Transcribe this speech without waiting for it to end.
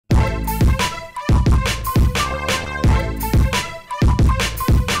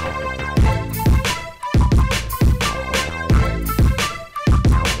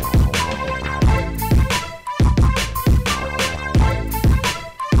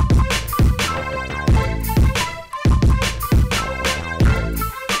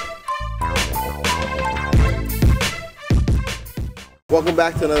Welcome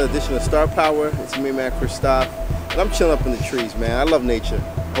back to another edition of Star Power. It's me, man, Christoph, and I'm chilling up in the trees, man. I love nature.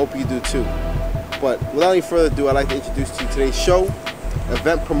 Hope you do too. But without any further ado, I'd like to introduce to you today's show,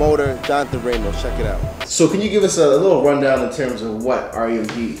 event promoter Jonathan Ramos. Check it out. So can you give us a little rundown in terms of what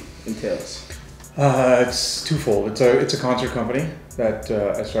REMG entails? It's twofold. It's a concert company that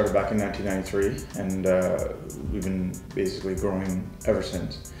I started back in 1993, and we've been basically growing ever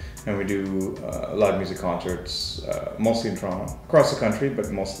since. And we do live music concerts, mostly in Toronto, across the country, but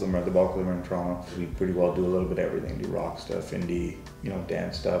most of them the bulk of them are in Toronto. We pretty well do a little bit of everything. Do rock stuff, indie,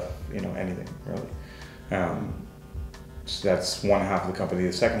 dance stuff, anything really. So that's one half of the company.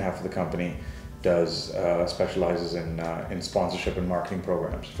 The second half of the company does specializes in sponsorship and marketing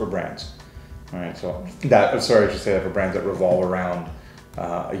programs for brands. All right, so I should say that for brands that revolve around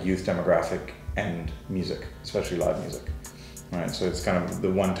a youth demographic and music, especially live music. All right, so it's kind of the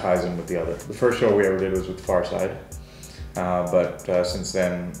one ties in with the other. The first show we ever did was with Farside, but since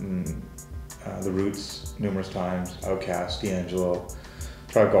then, The Roots numerous times, Outkast, D'Angelo,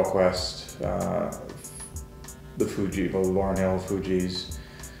 Tribe Called Quest, the Lauryn Hill, Fugees,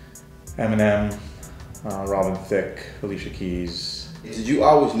 Eminem, Robin Thicke, Alicia Keys. Did you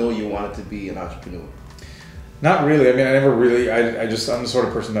always know you wanted to be an entrepreneur? Not really. I mean, I never really. I'm the sort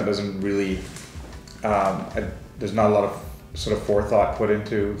of person that doesn't really. There's not a lot of sort of forethought put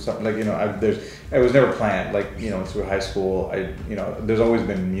into something like it was never planned. Like through high school, there's always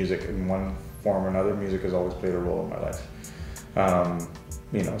been music in one form or another. Music has always played a role in my life.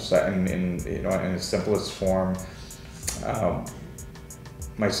 So in its simplest form,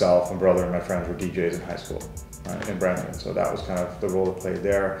 myself, my brother, and my friends were DJs in high school in Brandon. So that was kind of the role it played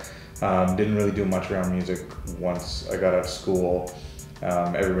there. Didn't really do much around music once I got out of school.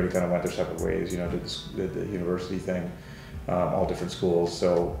 Everybody kind of went their separate ways. Did the university thing. All different schools.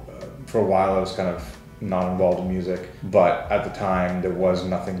 So for a while I was kind of not involved in music, but at the time there was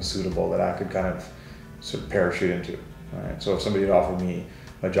nothing suitable that I could kind of sort of parachute into. Right? So if somebody had offered me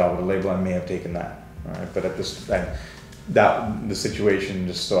a job at a label, I may have taken that. Right? But at this time, the situation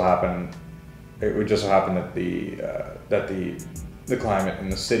just so happened. It would just so happen that the climate in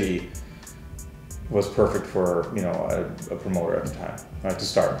the city was perfect for a promoter at the time, right, to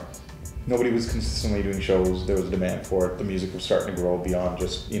start. Nobody was consistently doing shows. There was a demand for it. The music was starting to grow beyond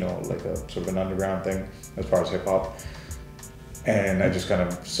just like a sort of an underground thing as far as hip hop. And I just kind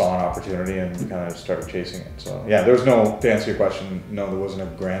of saw an opportunity and kind of started chasing it. So yeah, there was to answer your question, no, there wasn't a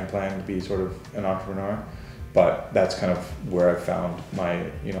grand plan to be sort of an entrepreneur, but that's kind of where I found my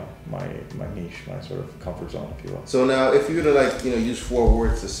my niche, my sort of comfort zone, if you will. So now, if you were to use 4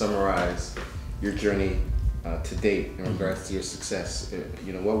 words to summarize your journey to date in regards to your success,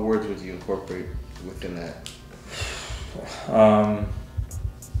 what words would you incorporate within that?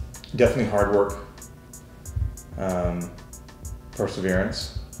 Definitely hard work,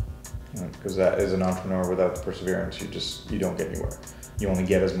 perseverance, because that as an entrepreneur, without the perseverance, you don't get anywhere. You only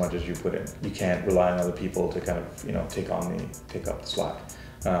get as much as you put in. You can't rely on other people to kind of take up the slack,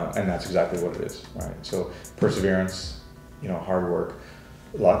 and that's exactly what it is, right? So perseverance, hard work.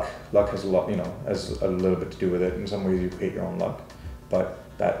 Luck has a lot, has a little bit to do with it. In some ways, you create your own luck, but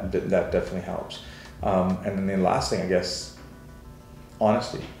that definitely helps. And then the last thing, I guess,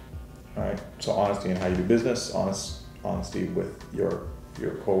 honesty, right? So honesty in how you do business, honesty with your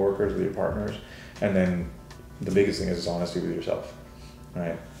coworkers, with your partners, and then the biggest thing is honesty with yourself,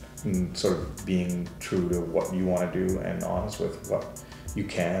 right? And sort of being true to what you want to do and honest with what you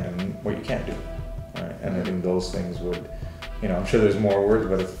can and what you can't do, right? And I think those things would. I'm sure there's more words,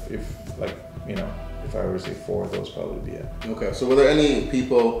 but if I were to say 4, those probably would be it. Okay, so were there any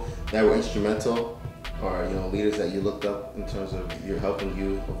people that were instrumental or, leaders that you looked up in terms of helping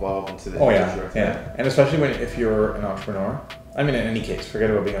you evolve into the industry? Yeah. And especially if you're an entrepreneur, I mean, in any case, forget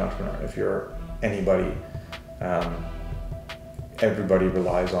about being an entrepreneur. If you're anybody, everybody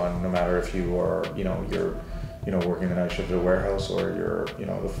relies on, no matter if you are, you're working the night shift at a warehouse, or you're,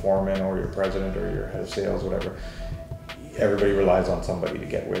 the foreman, or your president, or your head of sales, whatever. Everybody relies on somebody to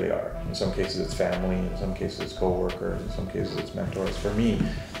get where they are. In some cases it's family, in some cases it's co-workers, in some cases it's mentors. For me,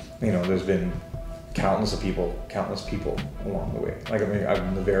 there's been countless people along the way. Like,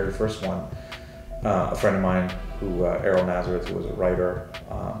 I'm the very first one. A friend of mine who, Errol Nazareth, who was a writer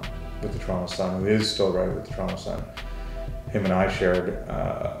with the Toronto Sun, who is still a writer with the Toronto Sun. Him and I shared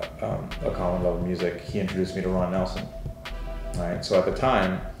a common love of music. He introduced me to Ron Nelson. Right? So at the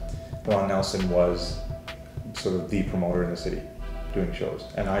time, Ron Nelson was sort of the promoter in the city doing shows,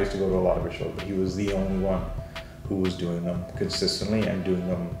 and I used to go to a lot of his shows, but he was the only one who was doing them consistently and doing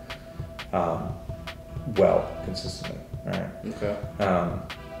them consistently, right? Okay.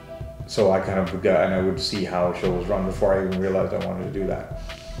 so I kind of got, and I would see how shows run before I even realized I wanted to do that.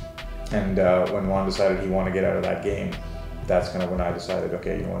 And when Ron decided he wanted to get out of that game, that's kind of when I decided,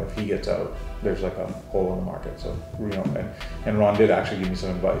 okay, you know what, if he gets out, there's like a hole in the market. So, you know, and Ron did actually give me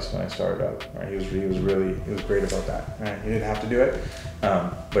some advice when I started out, right? He was great about that, right? He didn't have to do it,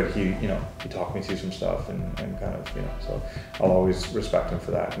 but he talked me through some stuff and kind of, you know, so I'll always respect him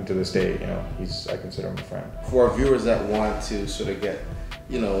for that. And to this day, you know, I consider him a friend. For our viewers that want to sort of get,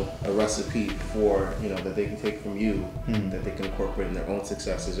 you know, a recipe for, you know, that they can take from you, that they can incorporate in their own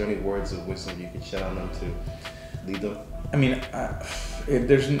success, is there any words of wisdom you can shed on them to lead them? I mean,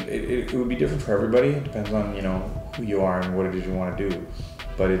 it would be different for everybody. It depends on, you know, who you are and what it is you want to do.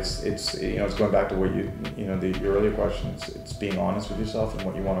 But it's you know, it's going back to what your earlier question. It's being honest with yourself and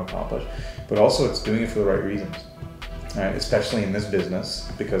what you want to accomplish, but also it's doing it for the right reasons. Right? Especially in this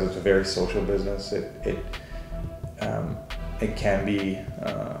business, because it's a very social business. It can be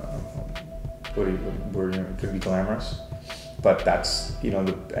it could be glamorous, but that's, you know,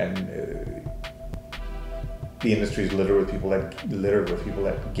 the industry is littered with people that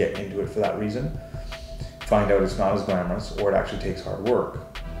get into it for that reason, find out it's not as glamorous, or it actually takes hard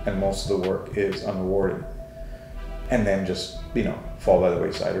work, and most of the work is unrewarded, and then just, you know, fall by the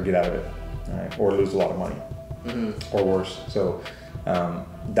wayside or get out of it, right? Or lose a lot of money, or worse. So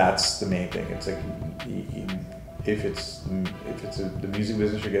that's the main thing. It's like, if it's the music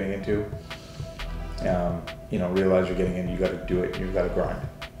business you're getting into, you know, realize you're getting in, you got to do it, you got to grind,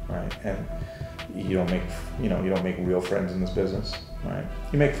 right? And you don't make real friends in this business, right?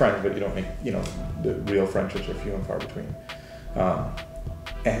 You make friends, but you don't make, you know, the real friendships are few and far between.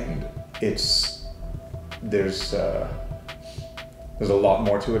 And there's a lot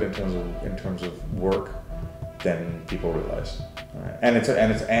more to it in terms of work than people realize, right? And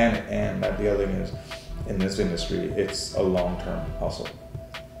the other thing is, in this industry, it's a long-term hustle.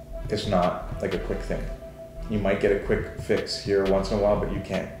 It's not like a quick thing. You might get a quick fix here once in a while, but you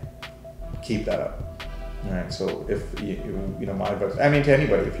can't keep that up. All right. So if you know, my advice, I mean, to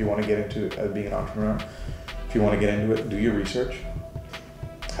anybody, if you want to get into being an entrepreneur, if you want to get into it, do your research,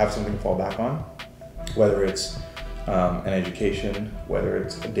 have something to fall back on, whether it's an education, whether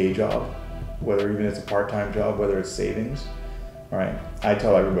it's a day job, whether even it's a part-time job, whether it's savings. All right. I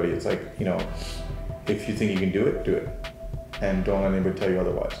tell everybody, it's like, you know, if you think you can do it, and don't let anybody tell you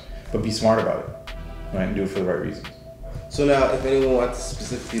otherwise. But be smart about it, right? And do it for the right reasons. So now, if anyone wants to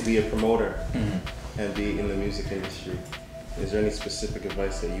specifically be a promoter and be in the music industry, is there any specific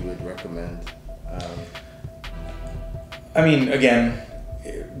advice that you would recommend? I mean, again,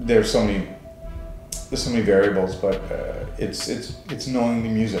 there's so many variables, but it's knowing the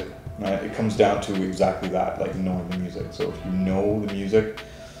music. Right? It comes down to exactly that, like knowing the music. So if you know the music,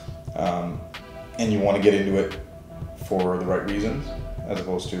 and you want to get into it for the right reasons, as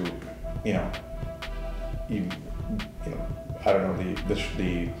opposed to, you know, I don't know,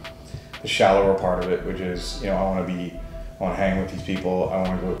 the shallower part of it, which is, you know, I want to hang with these people, I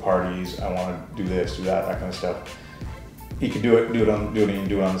want to go to parties, I want to do this, do that kind of stuff. You can do it on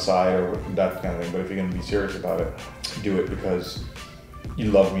the side or that kind of thing. But if you're going to be serious about it, do it because you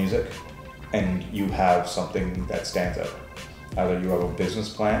love music and you have something that stands out. Either you have a business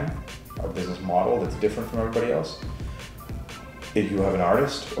plan or a business model that's different from everybody else. If you have an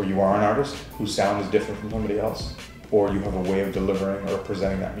artist, or you are an artist whose sound is different from somebody else, or you have a way of delivering or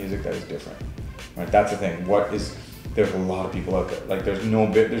presenting that music that is different. Right? That's the thing. There's a lot of people out there. Like there's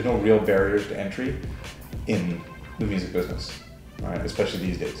no real barriers to entry in the music business, right? Especially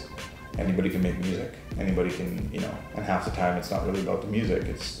these days. Anybody can make music. Anybody can, you know, and half the time it's not really about the music,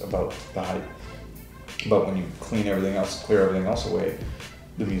 it's about the hype. But when you clear everything else away,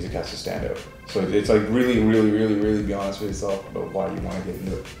 the music has to stand out. So it's like really, really, really, really be honest with yourself about why you want to get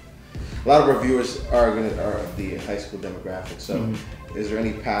into it. A lot of our viewers are the high school demographic. So is there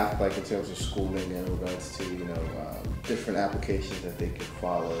any path, like in terms of schooling in regards to, you know, different applications that they could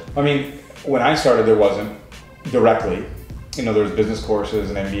follow? I mean, when I started, there wasn't directly. You know, there was business courses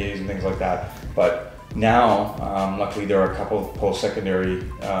and MBAs and things like that. But now, luckily, there are a couple of post-secondary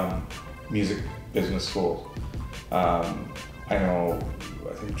music business schools. I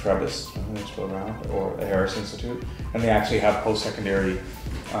think Trebas, I think they're still around, or the Harris Institute, and they actually have post-secondary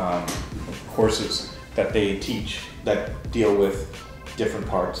courses that they teach that deal with different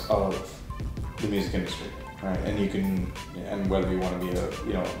parts of the music industry, right? And whether you want to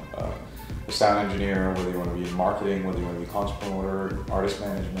be a sound engineer, whether you want to be in marketing, whether you want to be a concert promoter, artist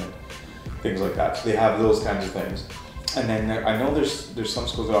management, things like that. So they have those kinds of things. And then I know there's some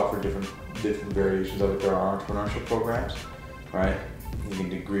schools that offer different variations of it. There are entrepreneurship programs, right? You get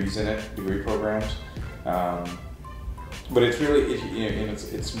degrees in it, degree programs. But it's really,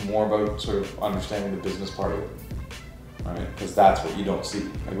 it's more about sort of understanding the business part of it, right? Because that's what you don't see.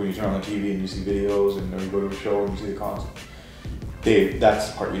 Like when you turn on the TV and you see videos, and or you go to a show and you see the concert, that's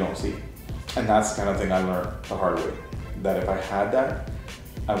the part you don't see. And that's the kind of thing I learned the hard way. That if I had that,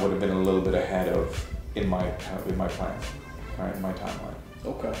 I would have been a little bit ahead of in my plan, right, in my timeline.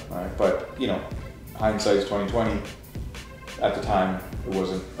 Okay. Right, but hindsight's 2020. At the time, it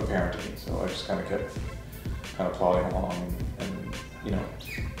wasn't apparent to me, so I just kind of kept plodding along and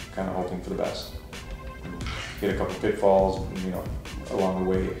kind of hoping for the best. Hit a couple pitfalls, along the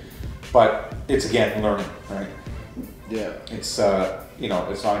way, but it's again learning, right? Yeah. It's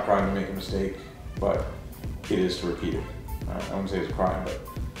it's not a crime to make a mistake, but it is to repeat it. I wouldn't say it's a crime, but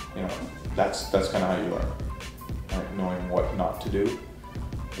that's kind of how you learn. Right? Knowing what not to do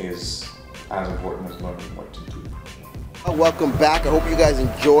is as important as learning what to do. Welcome back. I hope you guys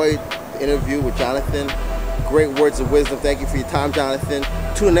enjoyed the interview with Jonathan. Great words of wisdom. Thank you for your time, Jonathan.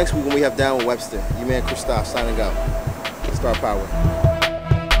 Tune in next week when we have Down with Webster. Your man Christoph signing out. Star Power.